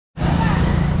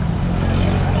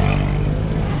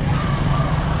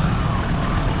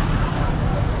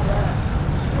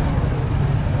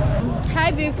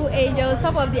angels,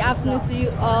 top of the afternoon to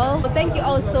you all. Thank you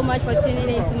all so much for tuning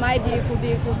in to my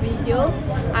beautiful video.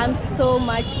 I'm so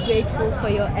much grateful for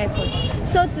your efforts.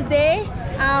 So today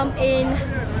in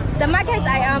the market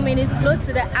I am in is close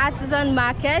to the artisan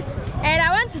market, and I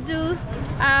want to do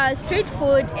street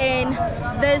food in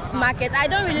this market. I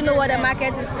don't really know what the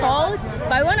market is called,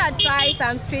 but I want to try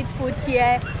some street food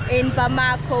here in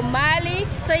Bamako, Mali.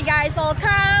 So you guys all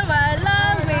come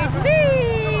along with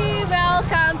me.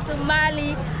 Welcome to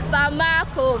Mali,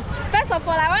 Bamako. First of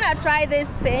all, I want to try this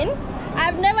thing.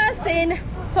 I've never seen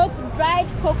dried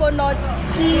coconuts,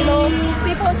 you know,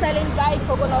 people selling dried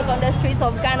coconuts on the streets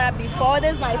of Ghana before.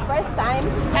 This is my first time,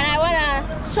 and I want to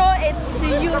show it to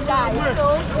you guys.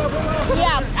 So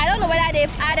yeah, I don't know whether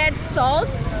they've added salt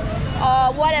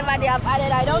or whatever they have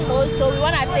added, I don't know. So we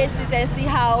want to taste it and see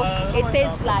how it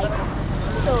tastes like.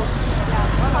 So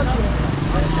yeah, one like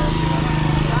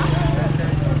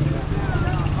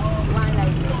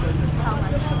how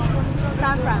much?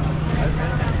 Saffron.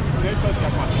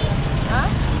 Huh?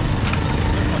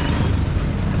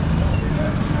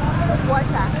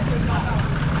 Water.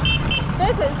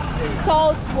 This is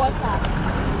salt water.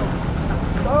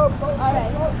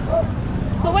 Alright.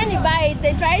 So when you buy it,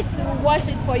 they try to wash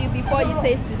it for you before you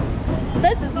taste it.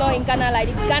 This is not in Ghana. Like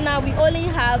in Ghana, we only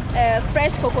have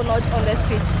fresh coconuts on the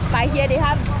streets. But here they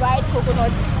have dried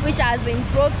coconuts which has been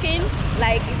broken,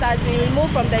 like it has been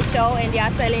removed from the shell, and they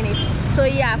are selling it. So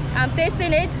yeah, I'm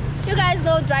tasting it. You guys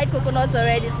know dried coconuts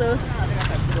already, so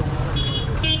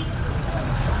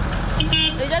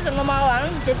it's just a normal one.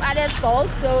 They've added salt,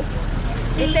 so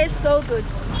it tastes so good.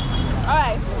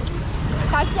 Alright,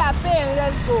 cashier, pay and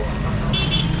let's go.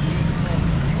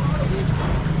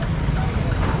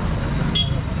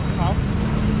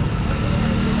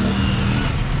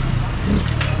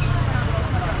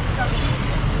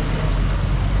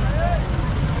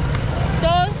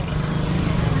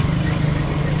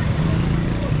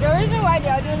 The reason why they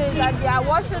are doing it is that they are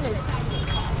washing it.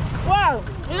 Wow,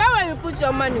 is that where you put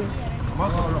your money?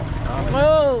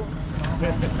 Oh,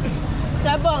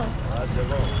 c'est bon. C'est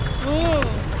bon. Oh.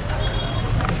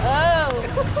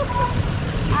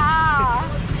 Ah.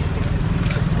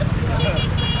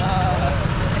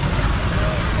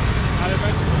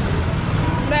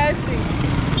 Mercy.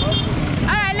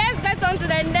 Alright, let's get on to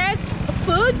the next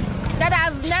food that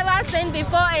I've never seen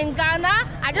before in Ghana.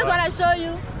 I just want to show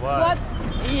you what.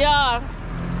 Yeah.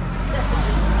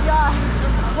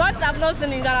 What I've not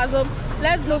seen in Ghana. So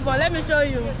let's move on. Let me show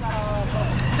you.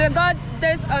 They got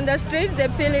this on the streets, they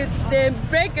peel it, they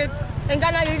break it. In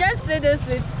Ghana, you just see this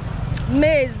with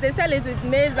maize. They sell it with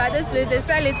maize, but this place they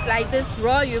sell it like this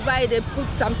raw. You buy it, they put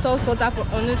some salt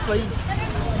on it for you.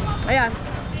 Yeah.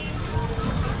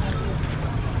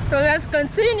 So let's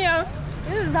continue.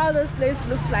 This is how this place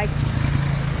looks like.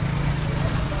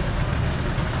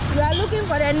 We are looking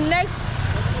for the next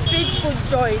street food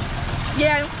joint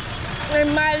here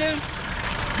in Mali,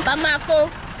 Bamako,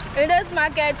 in this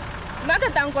market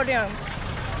Ankorian.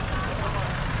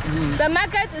 The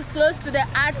market is close to the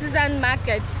artisan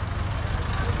market.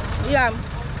 Yeah.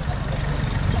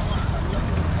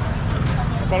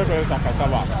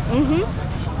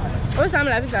 What's some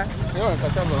like that?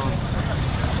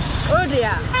 Oh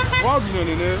dear.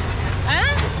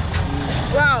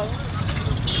 Wow.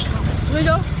 We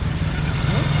go.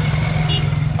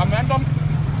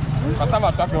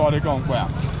 Cassava tak wale kon kwa.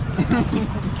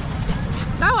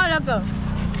 Ka wale ko.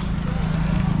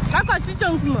 Ka ko si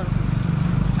chon kuma.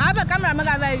 Aba camera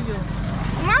maga ba yo.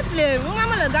 Ma play, nga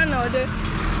ma le Ghana ode.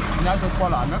 Nya to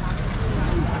kola na.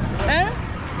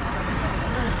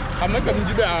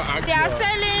 They are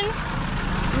selling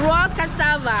raw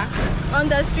cassava on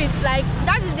the streets. Like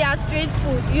that is their street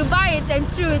food. You buy it and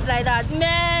chew it like that.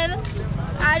 Man,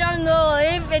 I don't know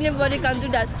if anybody can do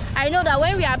that. I know that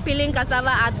when we are peeling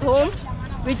cassava at home,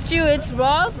 we chew it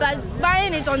raw, but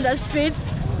buying it on the streets,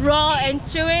 raw and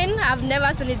chewing, I've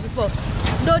never seen it before.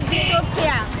 Don't care.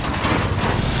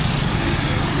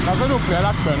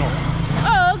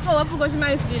 Oh, okay, I forgot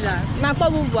my filler. My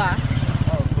papa.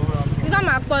 You got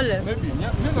my color.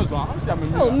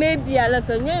 Oh, maybe I look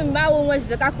at you. I won't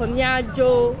the car from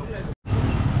Joe.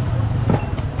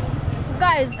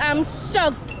 Guys, I'm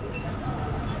shocked.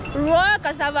 Raw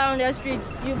cassava on the streets.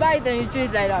 You buy it and you chew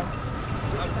it like that.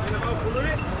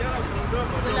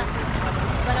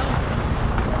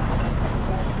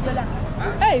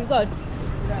 Hey, God.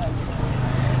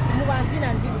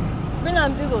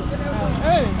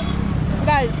 Hey,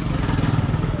 guys,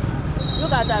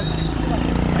 look at that.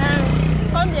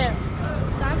 Come here.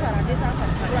 500.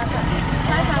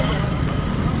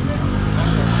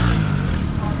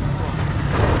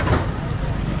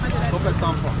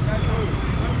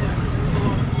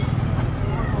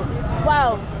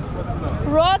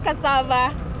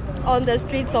 cassava on the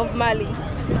streets of Mali.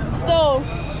 So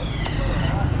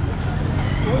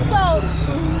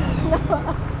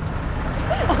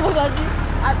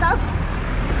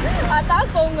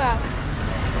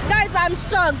guys, I'm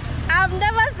shocked. I've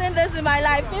never seen this in my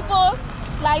life. People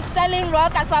like selling raw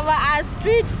cassava as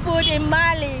street food in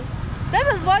Mali. This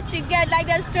is what you get. Like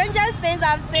the strangest things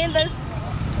I've seen this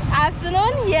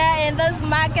afternoon here in this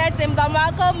market in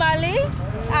Bamako, Mali.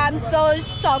 I'm so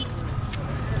shocked.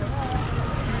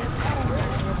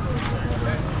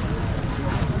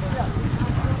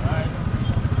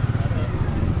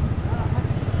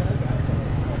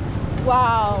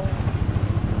 Wow.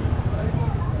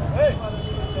 Hey.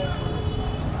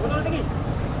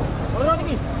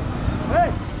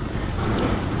 Hey.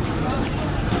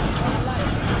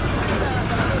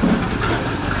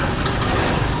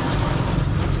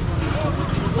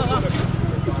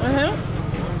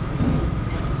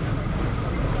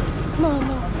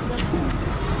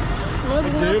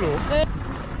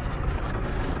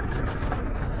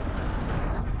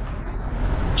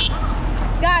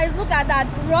 Guys, look at that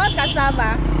raw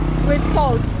cassava with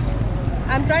salt.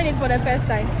 I'm trying it for the first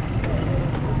time.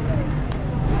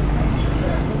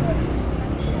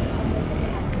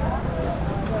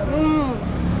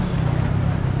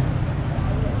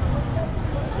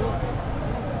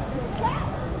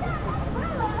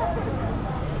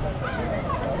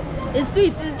 It's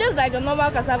sweet. It's just like a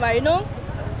normal cassava, you know.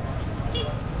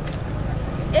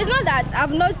 It's not that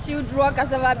I've not chewed raw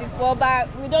cassava before, but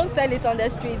we don't sell it on the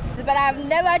streets. But I've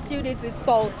never chewed it with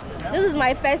salt. This is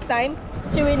my first time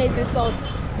chewing it with salt.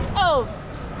 Oh,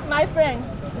 my friend.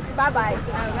 Bye-bye.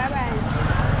 Bye-bye.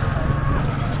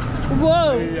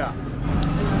 Whoa. Yeah.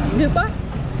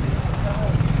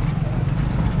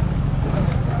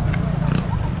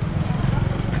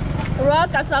 Raw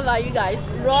cassava, you guys.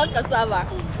 Raw cassava.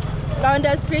 On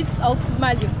the streets of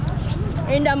Mali.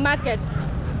 In the market.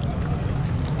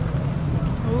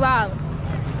 Wow.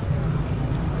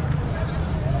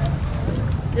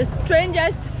 The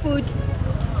strangest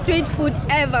street food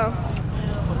ever.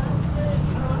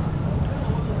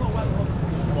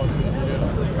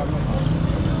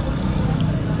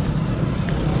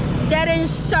 Getting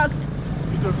shocked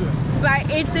by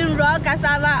eating raw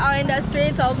cassava on the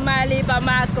streets of Mali,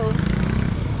 Bamako.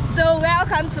 So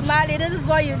welcome to Mali. This is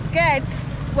what you get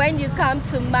when you come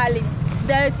to Mali.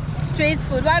 The street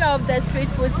food, one of the street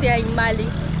foods here in Mali,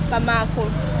 Bamako.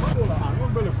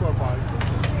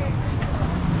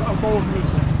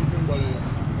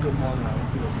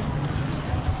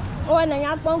 Oh, na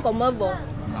yakpon como vou.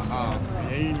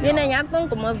 E na yakpon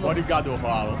como vou. Obrigado,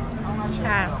 Paulo.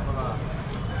 Ah.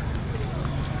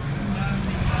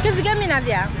 Que fica minha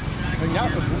via.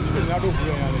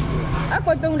 I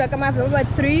got to come over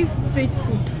 3 street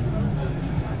food.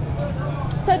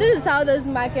 So this is how this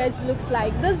market looks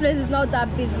like. This place is not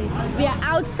that busy. We are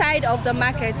outside of the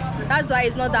market. That's why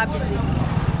it's not that busy.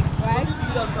 Right?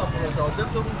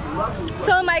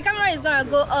 So my camera is gonna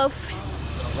go off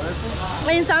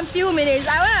in some few minutes.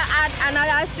 I want to add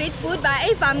another street food, but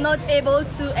if I'm not able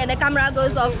to and the camera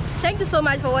goes off, thank you so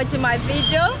much for watching my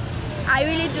video. I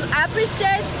really do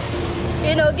appreciate,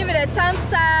 you know, give it a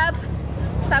thumbs up,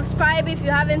 subscribe if you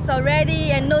haven't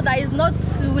already, and know that it's not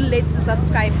too late to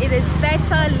subscribe. It is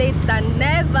better late than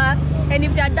never. And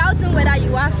if you're doubting whether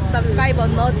you have to subscribe or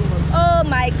not, oh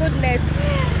my goodness,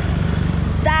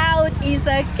 doubt is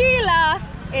a killer.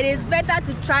 It is better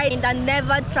to try than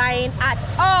never trying at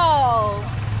all.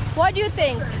 What do you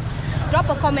think? Drop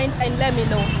a comment and let me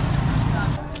know.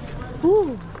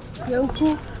 Ooh,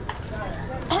 yonku.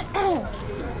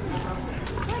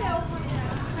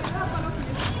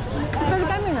 Cái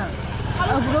cái mình à?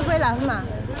 Ở bữa quay là mà.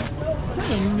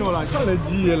 Nhiều là chắc là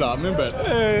gì là mình biết.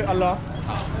 Ê, Allah.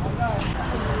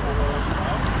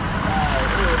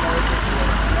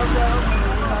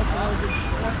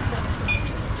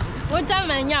 Ủa cha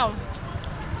mày nhau.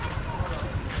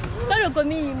 Có được coi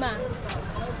mi mà.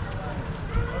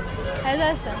 Hay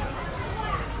là sao?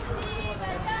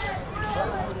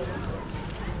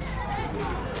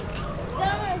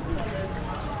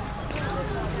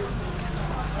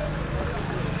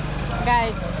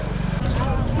 Guys,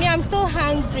 me, I'm still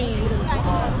hungry.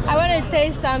 I want to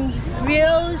taste some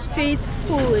real street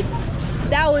food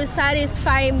that will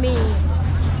satisfy me.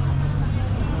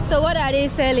 So what are they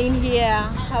selling here?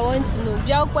 I want to know.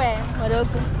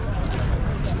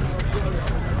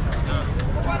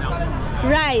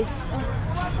 Rice.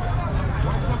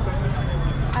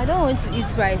 I don't want to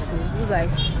eat rice, you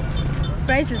guys.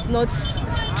 Rice is not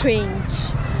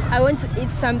strange. I want to eat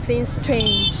something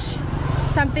strange.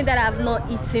 Something that I've not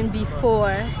eaten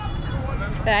before,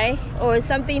 right? Or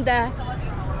something that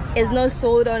is not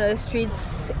sold on the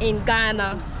streets in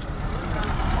Ghana,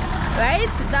 right?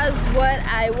 That's what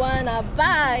I wanna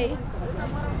buy.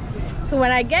 So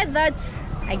when I get that,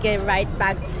 I get right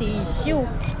back to you.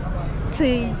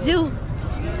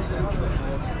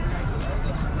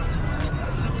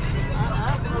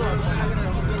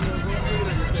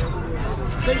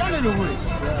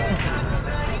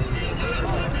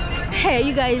 Hey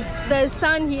you guys, the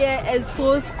sun here is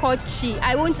so scorchy.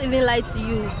 I won't even lie to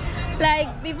you. Like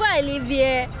before I leave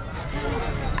here,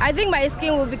 I think my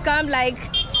skin will become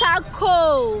like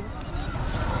charcoal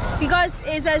because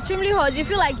it's extremely hot. You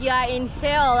feel like you are in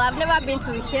hell. I've never been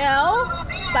to hell,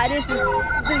 but this is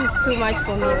too much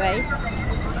for me, right?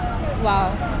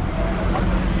 Wow,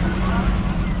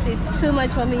 this is too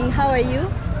much for me. How are you?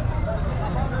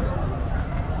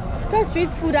 Because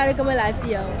street food I recommend I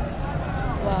feel.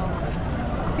 Wow.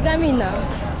 You got me now.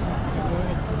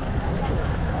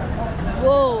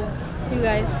 Whoa, you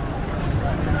guys.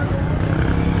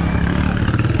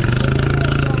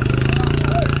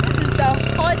 This is the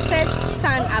hottest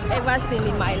sun I've ever seen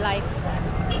in my life.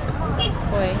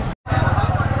 Boy.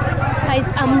 Guys,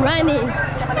 I'm running.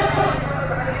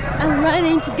 I'm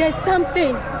running to get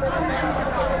something.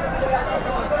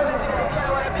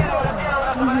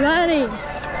 I'm running.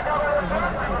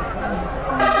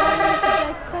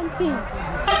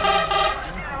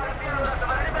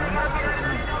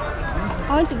 I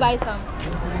want to buy some.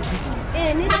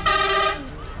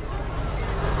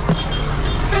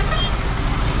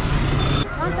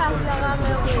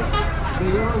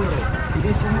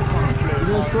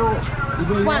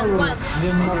 One. No. You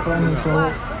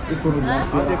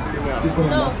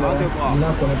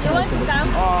want to come?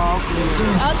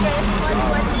 Okay.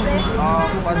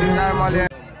 What is it?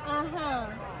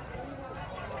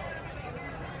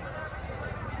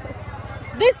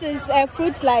 This is a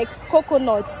fruit like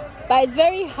coconut, but it's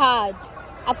very hard.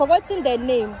 I've forgotten the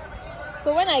name.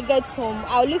 So when I get home,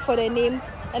 I'll look for the name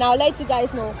and I'll let you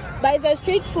guys know. But it's a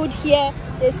street food here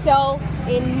they sell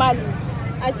in Mali.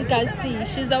 As you can see,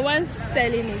 she's the one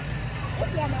selling it.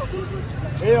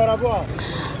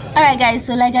 Alright guys,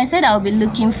 so like I said, I'll be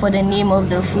looking for the name of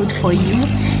the food for you.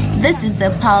 This is the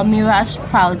palmyra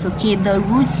sprout, okay, the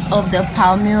roots of the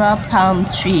palmyra palm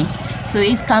tree. So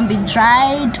it can be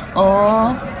dried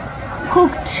or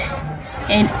cooked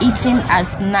and eaten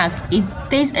as snack. It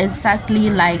tastes exactly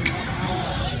like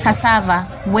cassava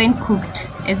when cooked,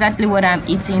 exactly what I'm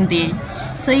eating there.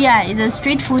 So yeah, it's a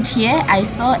street food here. I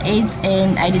saw it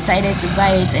and I decided to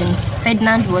buy it, and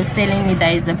Ferdinand was telling me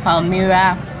that it's the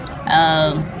palmyra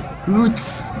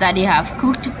roots that they have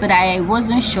cooked, but I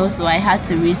wasn't sure, so I had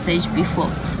to research before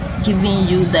giving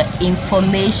you the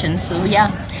information. So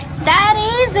yeah, that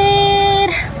is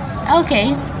it.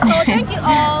 Okay. So thank you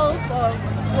all for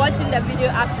watching the video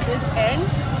up to this end.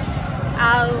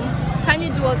 Can you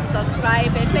do all to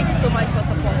subscribe, and thank you so much for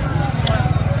supporting.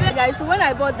 Guys, so when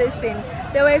I bought this thing,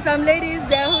 there were some ladies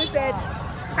there who said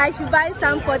I should buy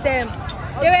some for them.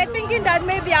 They were thinking that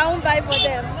maybe I won't buy for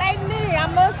them. Like me,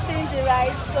 I'm not stingy,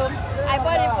 right? So I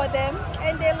bought it for them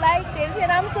and they liked it, and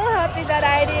I'm so happy that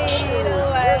I did. Oh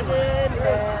my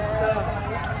goodness.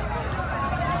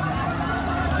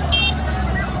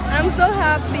 I'm so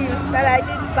happy that I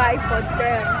did buy for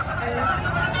them and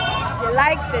they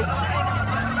liked it.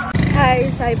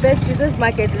 Guys, I bet you this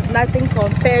market is nothing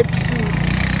compared to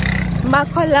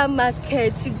Makola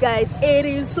Market, you guys. It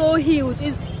is so huge.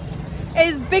 It's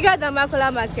bigger than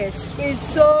Makola Market.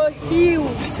 It's so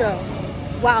huge.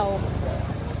 Wow.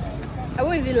 I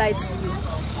won't even lie to you.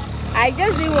 I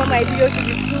just didn't want my videos to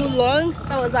be too long.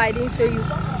 That was why I didn't show you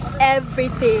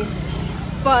everything.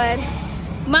 But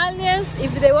Malians,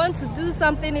 if they want to do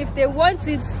something, if they want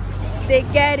it, they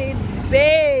get it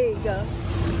big.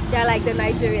 They're like the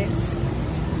Nigerians.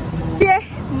 Yeah,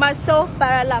 Maso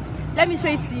Barala. Let me show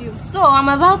it to you. So I'm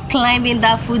about climbing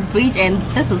that footbridge, and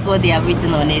this is what they have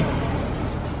written on it.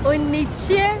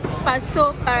 Oniche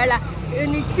Faso Barala.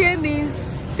 Oniche means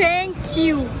thank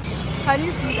you. Can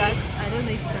you see that? I don't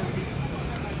know if you can see.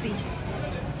 See.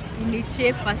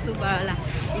 Oniche Faso Barala.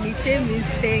 Oniche means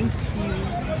thank you.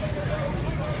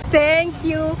 Thank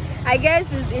you. I guess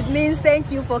it means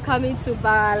thank you for coming to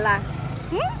Barala.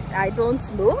 I don't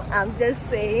know. I'm just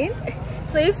saying.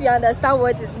 So if you understand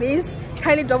what it means,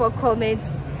 kindly drop a comment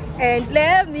and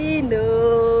let me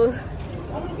know.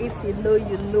 If you know,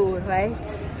 you know, right?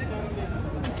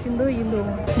 If you know, you know.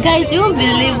 Guys, you won't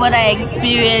believe what I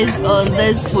experienced on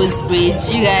this footbridge.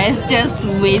 You guys just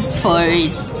wait for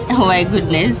it. Oh my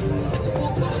goodness.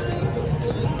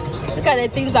 Look at the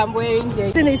things I'm wearing here.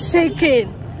 This thing is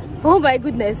shaking. Oh my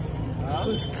goodness.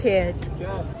 I'm so scared.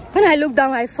 When I look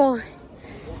down, I fall.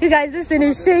 You guys, this thing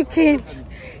is shaking.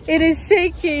 It is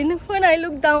shaking. When I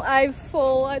look down, I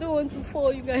fall. I don't want to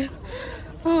fall, you guys.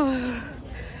 Oh,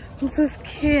 I'm so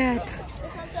scared.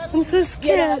 I'm so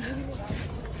scared.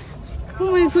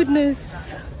 Oh my goodness.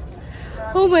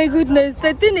 Oh my goodness.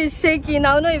 The thing is shaking.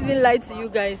 I'll not even lie to you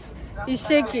guys. It's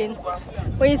shaking.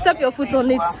 When you step your foot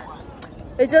on it,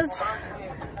 it's just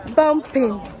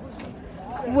bumping.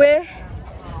 Where?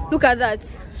 Look at that.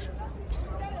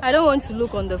 I don't want to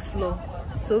look on the floor.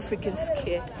 I'm so freaking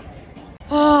scared.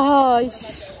 Oh,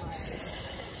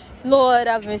 Lord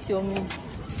have mercy on me.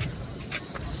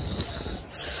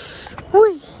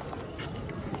 Whee.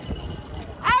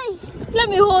 Ay, let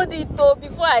me hold it though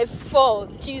before I fall.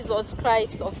 Jesus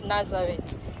Christ of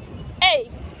Nazareth. Hey,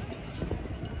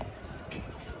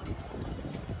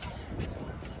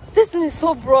 this thing is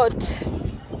so broad.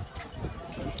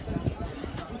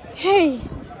 Hey,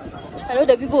 I know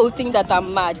the people will think that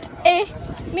I'm mad. Hey,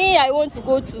 me, I want to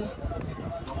go to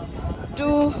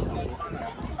do,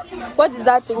 what is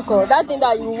that thing called? That thing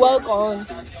that you walk on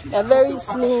a very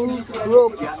slim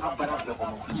rope.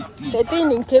 The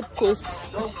thing in Cape Coast.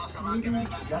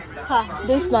 Ha,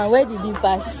 this man, where did he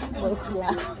pass?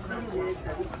 Okay.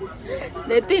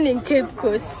 The thing in Cape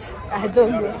Coast, I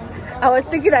don't know. I was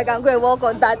thinking I can go and walk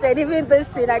on that, and even this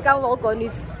thing, I can't walk on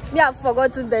it. Me, I've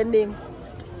forgotten the name.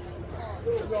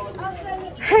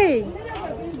 Hey,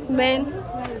 man,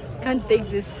 can't take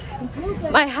this.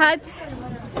 My heart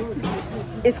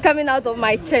is coming out of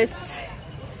my chest.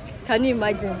 Can you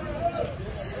imagine?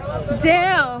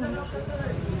 Damn.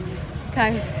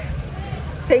 Guys,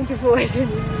 thank you for watching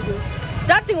this video.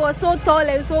 That thing was so tall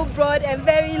and so broad and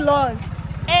very long.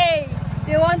 Hey,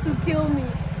 they want to kill me.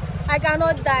 I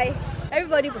cannot die.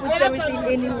 Everybody puts everything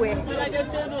anywhere.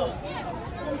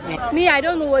 Me, I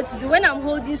don't know what to do. When I'm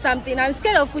holding something, I'm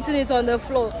scared of putting it on the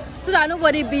floor so that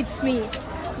nobody beats me.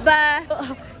 But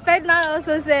Ferdinand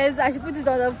also says I should put it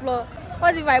on the floor.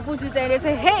 What if I put it and they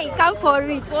say, hey, come for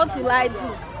it? What will I do?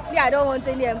 Me, I don't want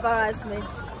any embarrassment.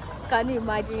 Can you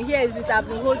imagine? Here is it. I've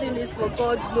been holding this for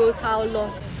God knows how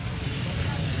long.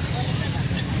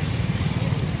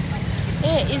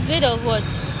 Hey, it's made of what?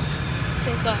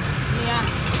 Silver. Yeah.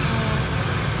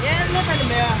 Yeah, look at the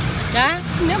mirror. Huh?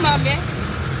 No, mommy.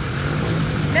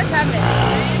 Let's have it.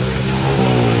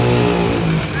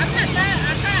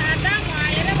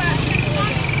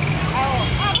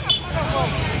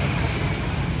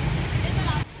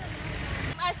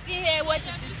 I'm asking her what it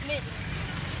is made.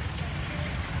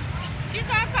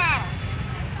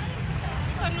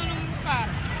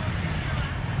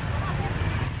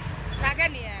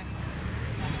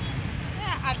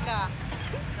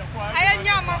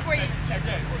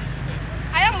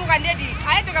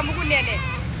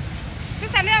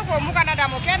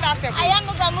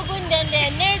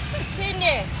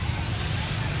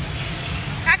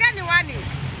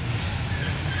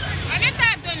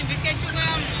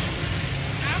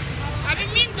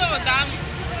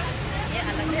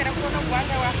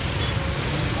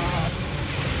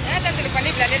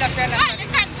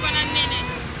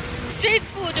 Street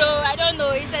food, though, I don't know.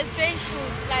 It's a strange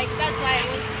food. Like, that's why I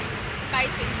want to fight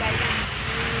for you guys.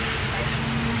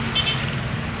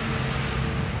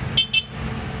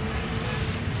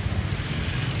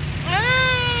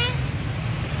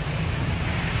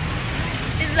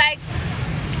 It's like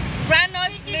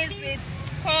granules mixed with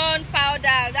corn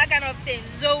powder, that kind of thing.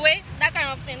 Zoe, that kind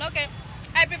of thing. Okay,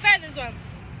 I prefer this one.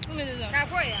 Give me this one.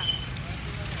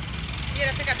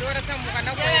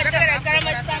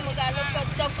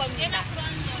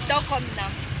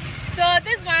 So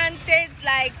this one tastes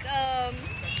like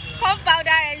corn powder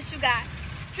and sugar.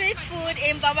 Street food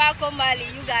in Bamako, Mali,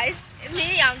 you guys.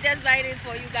 Me, I'm just buying it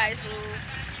for you guys. So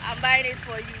I'm buying it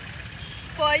for you.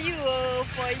 For you,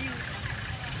 for you.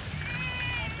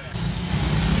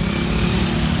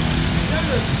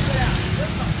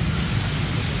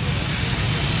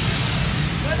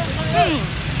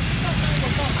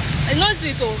 It's not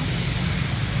sweet though.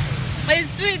 It's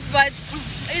sweet, but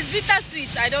it's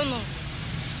bittersweet. I don't know.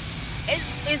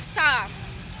 It's sour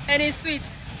and it's sweet.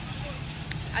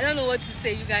 I don't know what to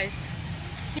say, you guys.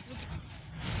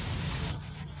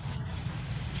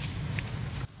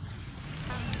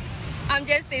 I'm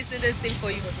just tasting this thing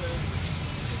for you.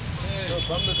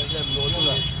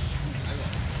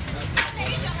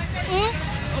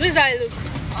 This is how it looks.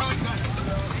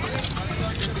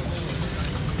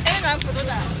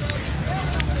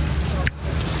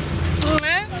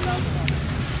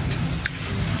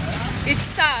 It's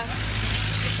sour.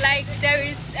 Like there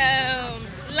is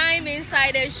lime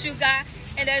inside, there's sugar,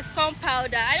 and there's corn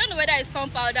powder. I don't know whether it's corn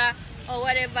powder or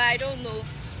whatever, I don't know.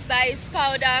 But it's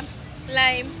powder,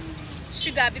 lime,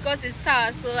 sugar, because it's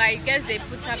sour, so I guess they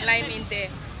put some lime in there.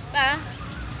 But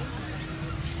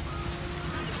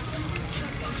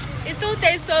It still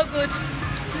tastes so good.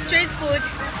 Street food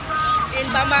in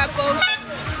Bamako,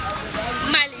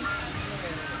 Mali.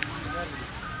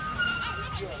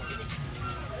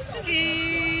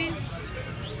 Okay.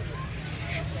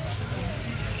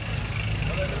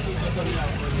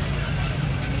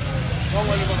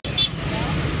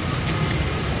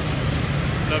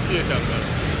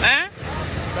 Hein?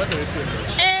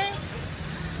 Eh?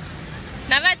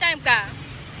 N'avait time car.